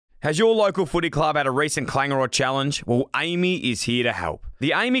Has your local footy club had a recent clanger or challenge? Well, Amy is here to help.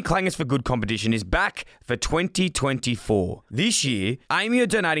 The Amy Clangers for Good competition is back for 2024. This year, Amy are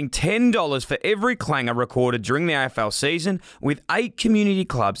donating $10 for every clanger recorded during the AFL season, with 8 community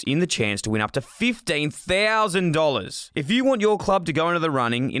clubs in the chance to win up to $15,000. If you want your club to go into the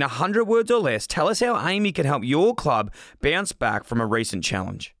running in 100 words or less, tell us how Amy can help your club bounce back from a recent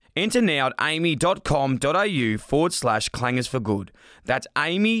challenge. Enter now at amy.com.au/clangers for good. That's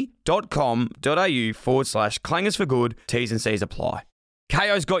amy.com.au/clangers for good. T's and C's apply.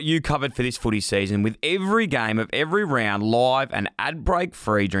 KO's got you covered for this footy season with every game of every round live and ad break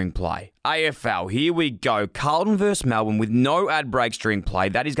free during play. AFL, here we go. Carlton versus Melbourne with no ad breaks during play.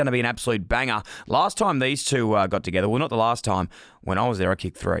 That is going to be an absolute banger. Last time these two got together, well, not the last time. When I was there, I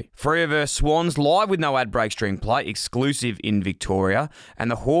kicked 3. Freo versus Swans, live with no ad breaks during play, exclusive in Victoria. And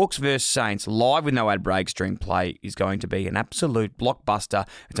the Hawks versus Saints, live with no ad breaks during play, is going to be an absolute blockbuster.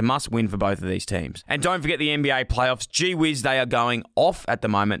 It's a must-win for both of these teams. And don't forget the NBA playoffs. Gee whiz, they are going off at the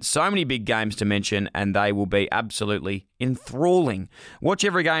moment. So many big games to mention, and they will be absolutely enthralling. Watch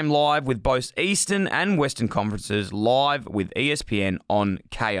every game live with both Eastern and Western conferences live with ESPN on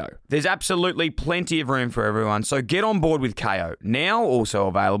KO. There's absolutely plenty of room for everyone, so get on board with KO. Now also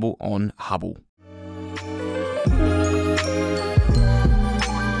available on Hubble.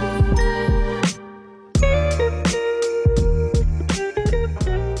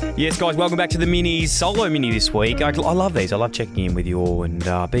 Yes, guys, welcome back to the minis. Solo mini this week. I love these. I love checking in with you all and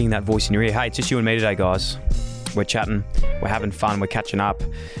being that voice in your ear. Hey, it's just you and me today, guys. We're chatting, we're having fun, we're catching up.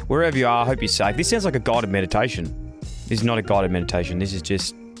 Wherever you are, I hope you're safe. This sounds like a guided meditation. This is not a guided meditation. This is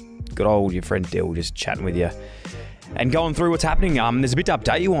just good old your friend Dill just chatting with you and going through what's happening. There's a bit to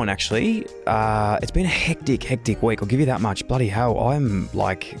update you on, actually. It's been a hectic week. I'll give you that much. Bloody hell. I don't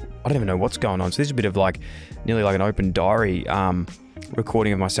even know what's going on. So this is a bit of nearly like an open diary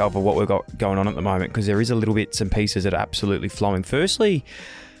recording of myself of what we've got going on at the moment, because there is a little bits and pieces that are absolutely flowing. Firstly,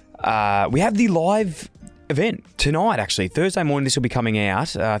 we have the live event tonight, actually. Thursday morning, this will be coming out.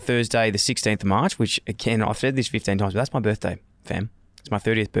 Thursday, the 16th of March, which, again, I've said this 15 times, but that's my birthday, fam. It's my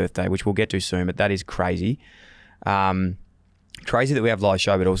 30th birthday, which we'll get to soon, but that is crazy. Crazy that we have live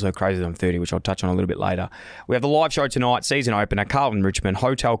show, but also crazy that I'm 30, which I'll touch on a little bit later. We have the live show tonight, season opener, Carlton Richmond,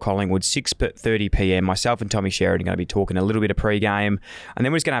 Hotel Collingwood, 6:30 p.m. Myself and Tommy Sheridan are going to be talking a little bit of pre-game, and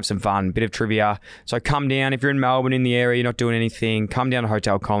then we're just going to have some fun, bit of trivia. So come down. If you're in Melbourne, in the area, you're not doing anything, come down to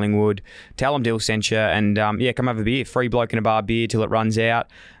Hotel Collingwood, tell them Dill sent you, and come have a beer. Free bloke in a bar beer till it runs out.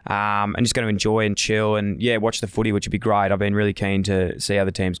 And just going to enjoy and chill and, watch the footy, which would be great. I've been really keen to see how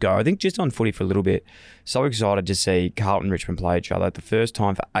the teams go. I think just on footy for a little bit. So excited to see Carlton and Richmond play each other. The first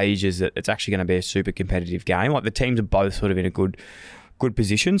time for ages that it's actually going to be a super competitive game. Like, the teams are both sort of in a good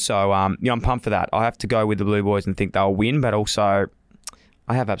position. So, I'm pumped for that. I have to go with the Blue Boys and think they'll win, but also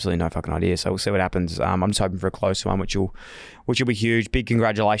I have absolutely no fucking idea. So we'll see what happens. I'm just hoping for a close one, which will be huge. Big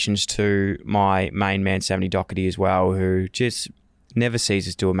congratulations to my main man, Sammy Doherty, as well, who just never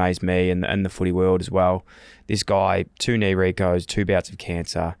ceases to amaze me and the footy world as well. This guy, 2 knee recos, 2 bouts of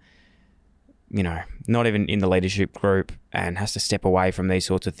cancer, not even in the leadership group, and has to step away from these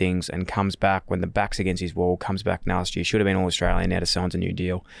sorts of things and comes back when the back's against his wall, comes back last year, should have been All-Australian, now signs a new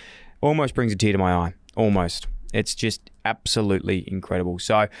deal. Almost brings a tear to my eye. Almost. It's just absolutely incredible.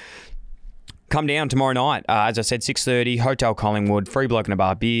 So come down tomorrow night, as I said, 6:30, Hotel Collingwood, free bloke in a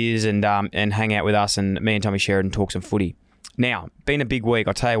bar beers, and hang out with us, and me and Tommy Sheridan talk some footy. Now, been a big week.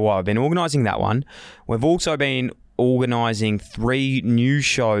 I'll tell you what, I've been organising that one. We've also been organising 3 new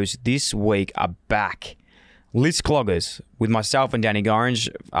shows this week are back. List Cloggers with myself and Danny Gorringe.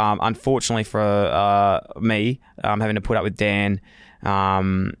 Unfortunately for me, I'm having to put up with Dan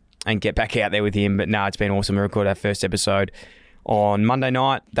and get back out there with him. But no, it's been awesome. We recorded our first episode on Monday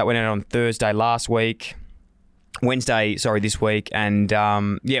night. That went out on Thursday this week. And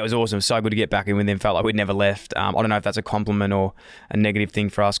it was awesome. So good to get back in with him. Felt like we'd never left. I don't know if that's a compliment or a negative thing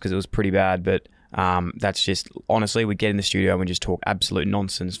for us, because it was pretty bad, but that's just, honestly, we get in the studio and we just talk absolute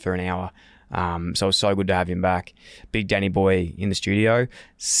nonsense for an hour. So it was so good to have him back. Big Danny boy in the studio.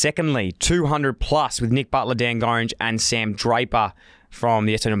 Secondly, 200 plus with Nick Butler, Dan Gorringe and Sam Draper from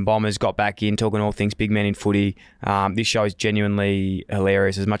the Essendon Bombers got back in, talking all things big men in footy. This show is genuinely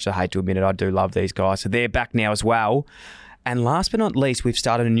hilarious. As much as I hate to admit it, I do love these guys. So they're back now as well. And last but not least, we've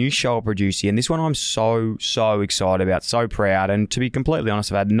started a new show at Producer, and this one I'm so excited about, so proud. And to be completely honest,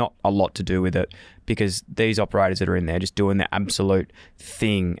 I've had not a lot to do with it, because these operators that are in there just doing their absolute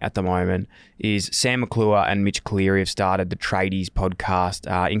thing at the moment. Is Sam McClure and Mitch Cleary have started the Tradies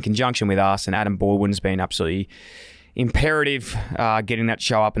podcast in conjunction with us, and Adam Baldwin's been absolutely imperative getting that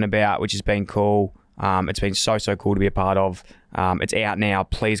show up and about, which has been cool. It's been so cool to be a part of. It's out now.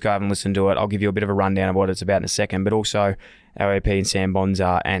 Please go have and listen to it. I'll give you a bit of a rundown of what it's about in a second, but also our EP and Sam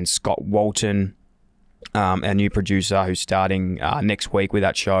Bonza and Scott Walton, our new producer who's starting next week with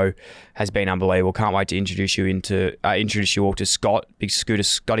that show, has been unbelievable. Can't wait to introduce you all to Scott, Big Scooter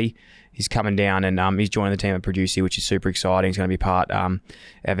Scotty. He's coming down and he's joining the team at Producer, which is super exciting. He's going to be part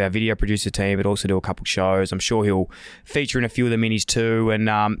of our video producer team, but also do a couple shows. I'm sure he'll feature in a few of the minis too. And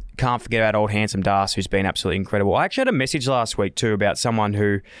can't forget about old Handsome Das, who's been absolutely incredible. I actually had a message last week too about someone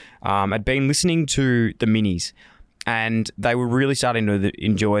who had been listening to the minis, and they were really starting to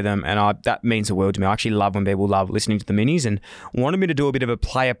enjoy them, and that means the world to me. I actually love when people love listening to the minis, and wanted me to do a bit of a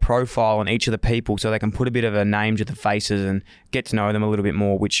player profile on each of the people so they can put a bit of a name to the faces and get to know them a little bit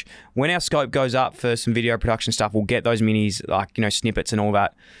more, which when our scope goes up for some video production stuff, we'll get those minis, like, snippets and all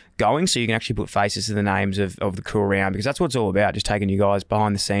that going, so you can actually put faces to the names of the crew around, because that's what it's all about, just taking you guys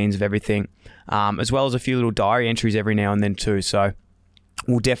behind the scenes of everything, as well as a few little diary entries every now and then too. So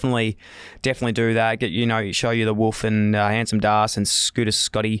we'll definitely do that. Show you the Wolf and Handsome Das and Scooter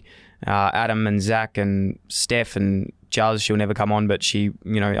Scotty, Adam and Zach and Steph and Juz. She'll never come on, but she,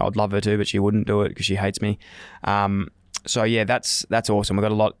 I'd love her to, but she wouldn't do it because she hates me. So yeah, that's awesome. We've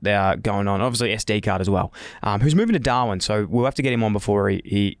got a lot there going on. Obviously SD Card as well, who's moving to Darwin, so we'll have to get him on before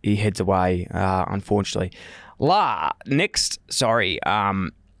he heads away, unfortunately. Next,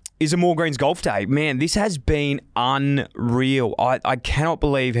 is a Moore Greens Golf Day. Man, this has been unreal. I cannot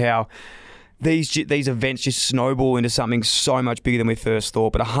believe how these events just snowball into something so much bigger than we first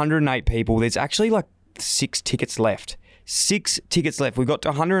thought. But 108 people, there's actually like 6 tickets left. 6 tickets left. We got to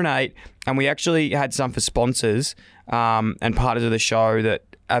 108, and we actually had some for sponsors and partners of the show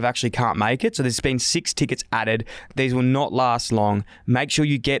that have actually can't make it. So there's been 6 tickets added. These will not last long. Make sure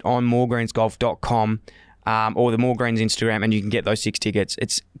you get on mooregreensgolf.com or the Moore Greens Instagram, and you can get those 6 tickets.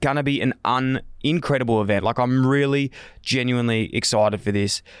 It's going to be an incredible event. Like, I'm really genuinely excited for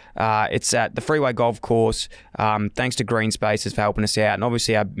this. It's at the Freeway Golf Course. Thanks to Green Spaces for helping us out, and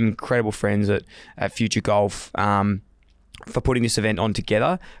obviously our incredible friends at Future Golf for putting this event on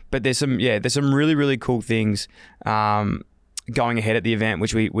together. But there's some really, really cool things going ahead at the event,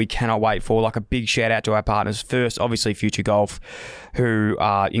 which we cannot wait for. Like, a big shout out to our partners. First, obviously, Future Golf, who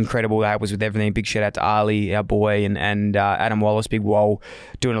are incredible. They help us with everything. Big shout out to Ali, our boy, and Adam Wallace, Big Wall,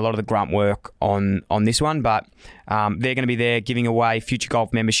 doing a lot of the grunt work on this one. But they're going to be there giving away Future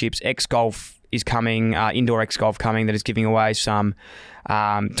Golf memberships. X Golf is coming, Indoor X Golf coming, that is giving away some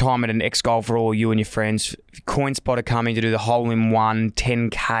time at an X Golf for all you and your friends. CoinSpot are coming to do the hole-in-one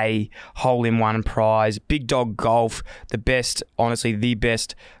 10K hole-in-one prize. Big Dog Golf, the best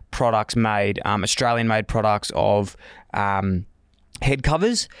products made, Australian-made products of head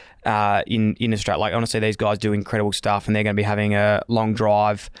covers in Australia. Like, honestly, these guys do incredible stuff, and they're going to be having a long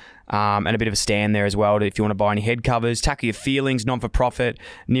drive and a bit of a stand there as well if you want to buy any head covers. Tackle Your Feelings, non-for-profit,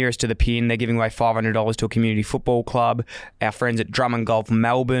 nearest to the pin. They're giving away $500 to a community football club. Our friends at Drummond Golf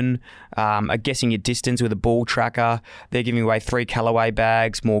Melbourne are guessing your distance with a ball tracker. They're giving away 3 Callaway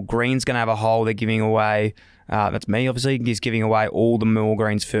bags. Moore Greens going to have a hole. They're giving away... that's me, obviously. He's giving away all the Moore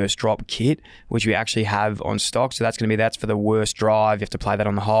Greens First Drop kit, which we actually have on stock. So that's for the worst drive. You have to play that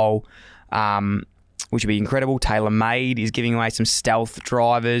on the hole, which would be incredible. TaylorMade is giving away some stealth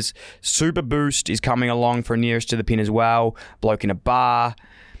drivers. Super Boost is coming along for nearest to the pin as well. Bloke in a Bar.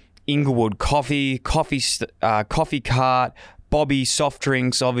 Inglewood Coffee Cart. Bobby Soft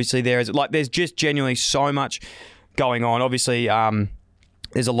Drinks, obviously. There's just genuinely so much going on. Obviously,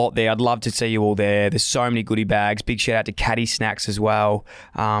 there's a lot there. I'd love to see you all there. There's so many goodie bags. Big shout out to Caddy Snacks as well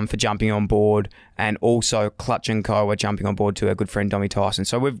for jumping on board. And also Clutch & Co. are jumping on board to our good friend Dommy Tyson.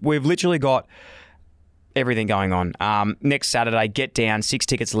 So we've literally got everything going on. Next Saturday, get down. 6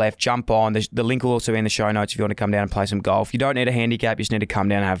 tickets left. Jump on. The link will also be in the show notes if you want to come down and play some golf. You don't need a handicap. You just need to come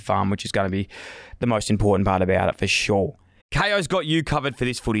down and have fun, which is going to be the most important part about it for sure. KO's got you covered for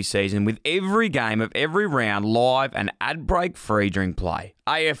this footy season with every game of every round live and ad break free during play.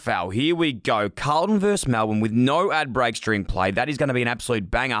 AFL, here we go. Carlton versus Melbourne with no ad breaks during play. That is going to be an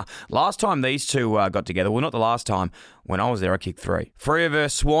absolute banger. Last time these two got together, well, not the last time. When I was there, I kicked 3. Freo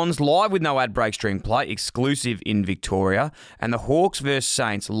versus Swans, live with no ad breaks during play, exclusive in Victoria. And the Hawks versus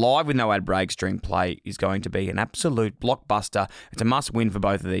Saints, live with no ad breaks during play, is going to be an absolute blockbuster. It's a must-win for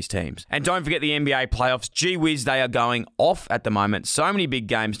both of these teams. And don't forget the NBA playoffs. Gee whiz, they are going off at the moment. So many big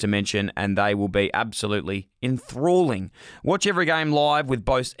games to mention, and they will be absolutely enthralling. Watch every game live with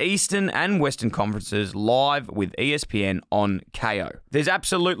both Eastern and Western Conferences live with ESPN on KO. There's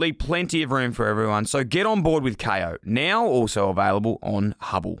absolutely plenty of room for everyone, so get on board with KO. Now also available on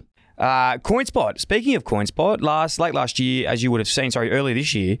Hubble. CoinSpot. Speaking of CoinSpot, late last year, as you would have seen, earlier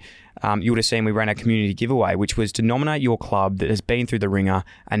this year, you would have seen we ran a community giveaway, which was to nominate your club that has been through the ringer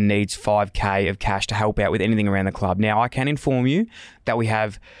and needs $5,000 of cash to help out with anything around the club. Now, I can inform you that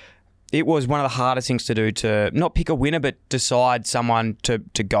it was one of the hardest things to do to not pick a winner, but decide someone to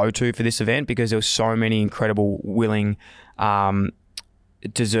go to for this event, because there were so many incredible, willing,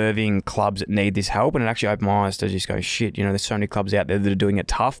 deserving clubs that need this help. And it actually opened my eyes to just go, shit, there's so many clubs out there that are doing it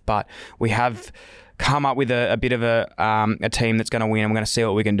tough, but we have come up with a bit of a team that's going to win, and we're going to see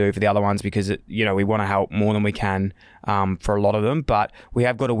what we can do for the other ones, because we want to help more than we can for a lot of them, but we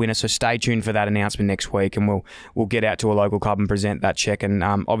have got a winner. So stay tuned for that announcement next week, and we'll get out to a local club and present that check, and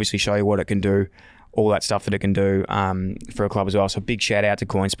obviously show you what it can do, all that stuff that it can do for a club as well. So big shout out to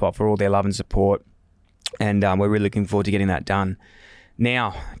CoinSpot for all their love and support, and we're really looking forward to getting that done.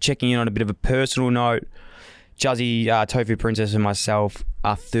 Now, checking in on a bit of a personal note, Juzzy, Tofu Princess, and myself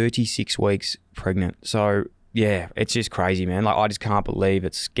are 36 weeks pregnant. So, yeah, it's just crazy, man. I just can't believe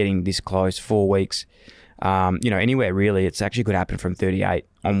it's getting this close, 4 weeks. Anywhere really, it's actually could happen from 38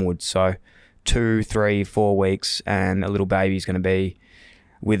 onwards. So 2, 3, 4 weeks, and a little baby's going to be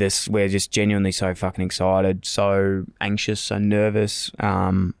with us. We're just genuinely so fucking excited, so anxious, so nervous.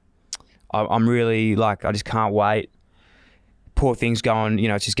 I'm really, I just can't wait. Poor thing's going,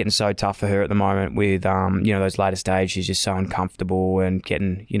 it's just getting so tough for her at the moment with, those later stages. She's just so uncomfortable and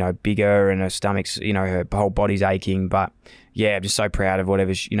getting, bigger, and her stomach's, her whole body's aching. But yeah, I'm just so proud of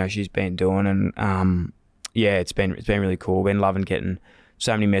whatever, she's been doing. And it's been really cool. Been loving getting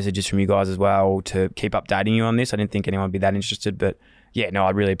so many messages from you guys as well to keep updating you on this. I didn't think anyone would be that interested, but yeah, no,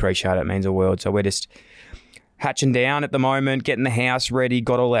 I really appreciate it. It means the world. So we're just hatching down at the moment, getting the house ready,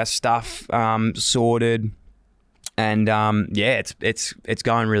 got all our stuff sorted. And it's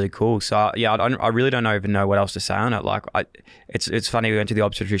going really cool. So yeah, I really don't even know what else to say on it. It's funny. We went to the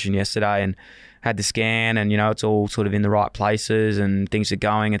obstetrician yesterday and had the scan, and it's all sort of in the right places, and things are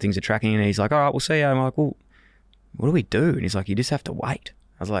going and things are tracking. And he's like, "All right, we'll see you." I'm like, "Well, what do we do?" And he's like, "You just have to wait."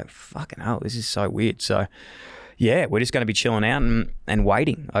 I was like, "Fucking hell, this is so weird." So yeah, we're just going to be chilling out and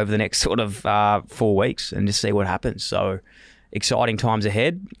waiting over the next sort of 4 weeks and just see what happens. So exciting times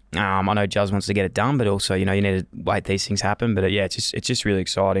ahead. I know Juz wants to get it done, but also, you need to wait these things happen. But it's just really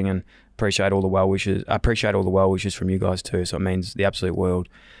exciting, and appreciate all the well wishes. I appreciate all the well wishes from you guys too. So it means the absolute world.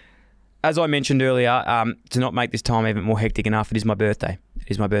 As I mentioned earlier, to not make this time even more hectic enough, it is my birthday. It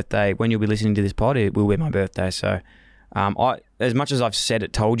is my birthday. When you'll be listening to this pod, it will be my birthday. So as much as I've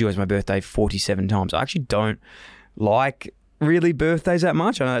told you it's my birthday 47 times, I actually don't like really birthdays that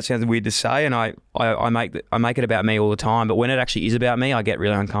much. I know that sounds weird to say, and I make it about me all the time, but when it actually is about me, I get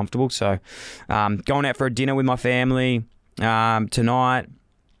really uncomfortable. So going out for a dinner with my family tonight,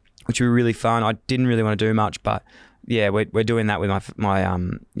 which will be really fun. I didn't really want to do much, but yeah, we're doing that with my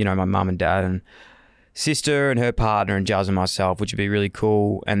mum and dad and sister and her partner and Juz and myself, which would be really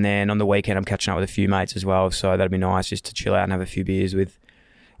cool. And then on the weekend, I'm catching up with a few mates as well, so that'd be nice just to chill out and have a few beers with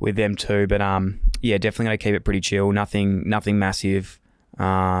them too. But definitely going to keep it pretty chill, nothing massive,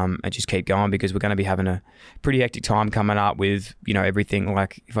 and just keep going, because we're going to be having a pretty hectic time coming up with everything.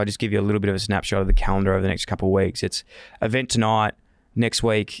 Like, if I just give you a little bit of a snapshot of the calendar over the next couple of weeks, it's event tonight, next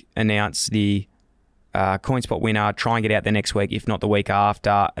week announce the CoinSpot winner, try and get out there next week, if not the week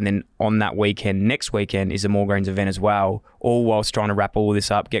after, and then on that weekend, next weekend, is the More Greens event as well, all whilst trying to wrap all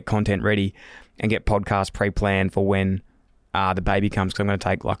this up, get content ready, and get podcasts pre-planned for when the baby comes, because I'm going to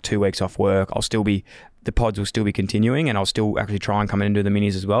take 2 weeks off work. The pods will still be continuing, and I'll still actually try and come in and do the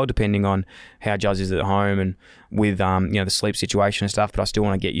minis as well, depending on how Juz is at home and with the sleep situation and stuff. But I still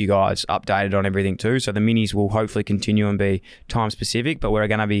want to get you guys updated on everything too. So the minis will hopefully continue and be time specific, but we're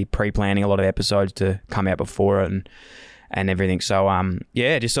going to be pre-planning a lot of episodes to come out before it and everything. So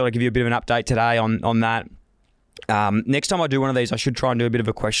just thought I'd give you a bit of an update today on that. Next time I do one of these, I should try and do a bit of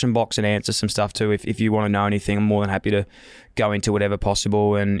a question box and answer some stuff too. If you want to know anything, I'm more than happy to go into whatever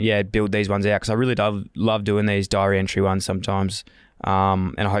possible and build these ones out, because I really love doing these diary entry ones sometimes,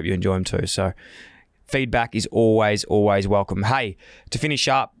 and I hope you enjoy them too. So feedback is always welcome. Hey, to finish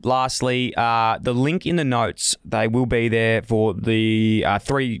up, lastly, the link in the notes, they will be there for the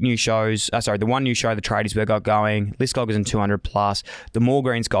the one new show, the Tradies we got going, List Goggers and 200 plus, the More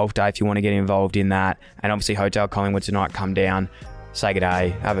Greens Golf Day if you want to get involved in that, and obviously Hotel Collingwood tonight. Come down, say good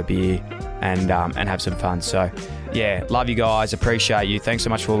day, have a beer, and have some fun. So yeah, love you guys, appreciate you. Thanks so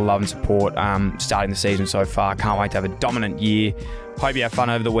much for all the love and support starting the season so far. Can't wait to have a dominant year. Hope you have fun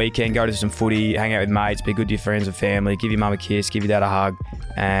over the weekend. Go to some footy, hang out with mates, be good to your friends and family. Give your mum a kiss, give your dad a hug.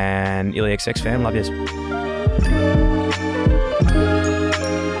 And IllyXX fam, love yous.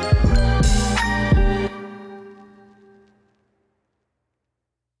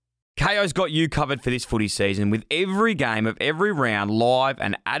 KO's got you covered for this footy season with every game of every round live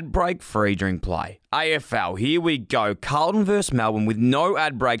and ad break free during play. AFL, here we go. Carlton versus Melbourne with no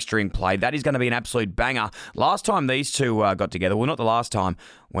ad breaks during play. That is going to be an absolute banger. Last time these two got together, well, not the last time.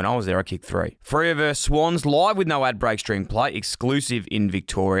 When I was there, I kicked 3. Freo versus Swans, live with no ad breaks during play, exclusive in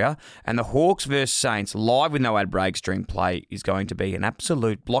Victoria. And the Hawks versus Saints, live with no ad breaks during play, is going to be an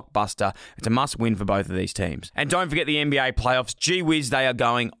absolute blockbuster. It's a must-win for both of these teams. And don't forget the NBA playoffs. Gee whiz, they are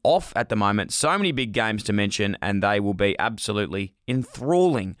going off at the moment. So many big games to mention, and they will be absolutely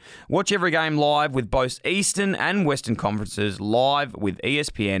enthralling. Watch every game live with both Eastern and Western conferences live with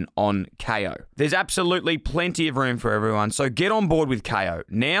ESPN on KO. There's absolutely plenty of room for everyone, so get on board with KO.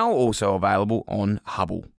 Now also available on Hubble.